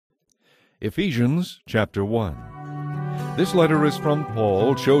Ephesians chapter 1. This letter is from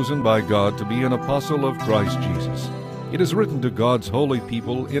Paul, chosen by God to be an apostle of Christ Jesus. It is written to God's holy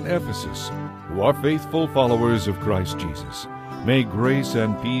people in Ephesus, who are faithful followers of Christ Jesus. May grace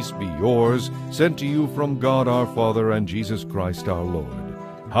and peace be yours, sent to you from God our Father and Jesus Christ our Lord.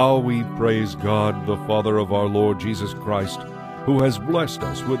 How we praise God, the Father of our Lord Jesus Christ, who has blessed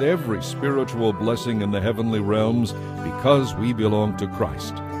us with every spiritual blessing in the heavenly realms because we belong to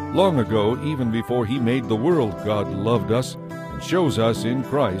Christ. Long ago, even before He made the world, God loved us and chose us in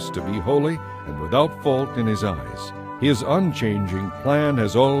Christ to be holy and without fault in His eyes. His unchanging plan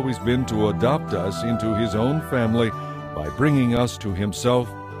has always been to adopt us into His own family by bringing us to Himself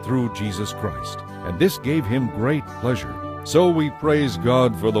through Jesus Christ. And this gave Him great pleasure. So we praise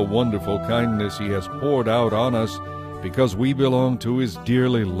God for the wonderful kindness He has poured out on us because we belong to His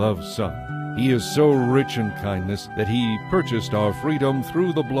dearly loved Son. He is so rich in kindness that He purchased our freedom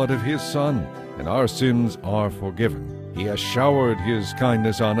through the blood of His Son, and our sins are forgiven. He has showered His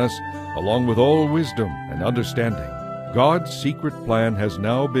kindness on us, along with all wisdom and understanding. God's secret plan has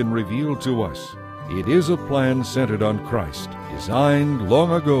now been revealed to us. It is a plan centered on Christ, designed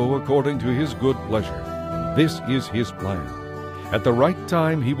long ago according to His good pleasure. And this is His plan. At the right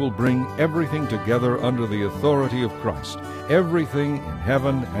time, He will bring everything together under the authority of Christ, everything in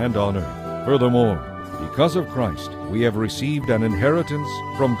heaven and on earth. Furthermore, because of Christ, we have received an inheritance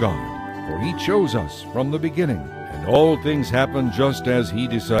from God, for He chose us from the beginning, and all things happened just as He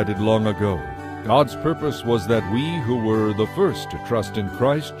decided long ago. God's purpose was that we who were the first to trust in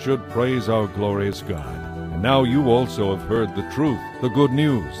Christ should praise our glorious God. And now you also have heard the truth, the good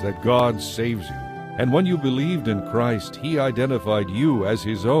news that God saves you. And when you believed in Christ, He identified you as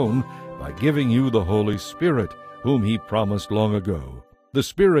His own by giving you the Holy Spirit, whom He promised long ago. The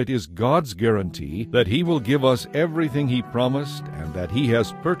Spirit is God's guarantee that He will give us everything He promised and that He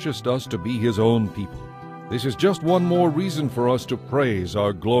has purchased us to be His own people. This is just one more reason for us to praise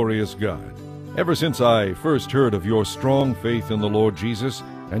our glorious God. Ever since I first heard of your strong faith in the Lord Jesus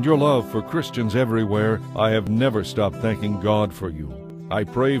and your love for Christians everywhere, I have never stopped thanking God for you. I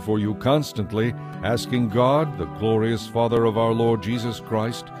pray for you constantly, asking God, the glorious Father of our Lord Jesus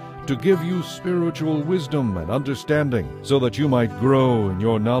Christ, to give you spiritual wisdom and understanding so that you might grow in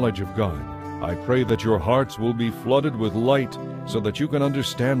your knowledge of God. I pray that your hearts will be flooded with light so that you can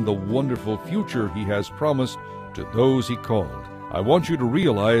understand the wonderful future He has promised to those He called. I want you to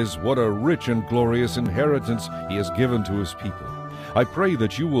realize what a rich and glorious inheritance He has given to His people. I pray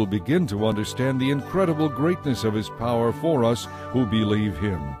that you will begin to understand the incredible greatness of His power for us who believe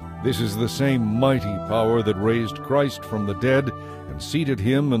Him. This is the same mighty power that raised Christ from the dead and seated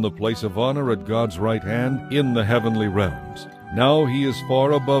Him in the place of honor at God's right hand in the heavenly realms. Now He is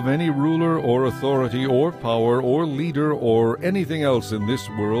far above any ruler or authority or power or leader or anything else in this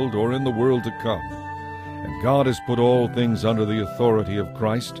world or in the world to come. And God has put all things under the authority of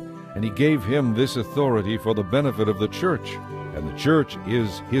Christ, and He gave Him this authority for the benefit of the church, and the church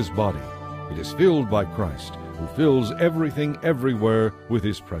is His body. It is filled by Christ, who fills everything everywhere with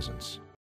His presence.